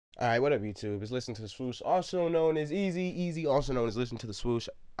Alright, what up, YouTube? It's Listen to the Swoosh, also known as Easy, also known as Listen to the Swoosh.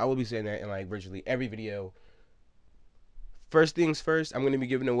 I will be saying that in like virtually every video. First things first, I'm going to be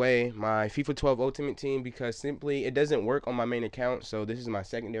giving away my FIFA 12 Ultimate Team because simply it doesn't work on my main account. So this is my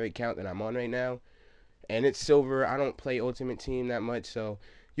secondary account that I'm on right now, and it's silver. I don't play Ultimate Team that much, so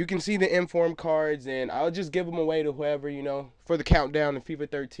you can see the inform cards, and I'll just give them away to whoever, for the countdown to FIFA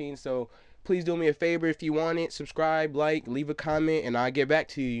 13. So please do me a favor if you want it, subscribe, like, leave a comment, and I'll get back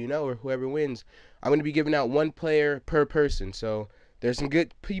to you, or whoever wins. I'm going to be giving out one player per person. So there's some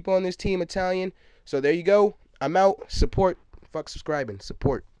good people on this team, Italian. So there you go. I'm out. Support. Fuck subscribing.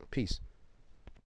 Support. Peace.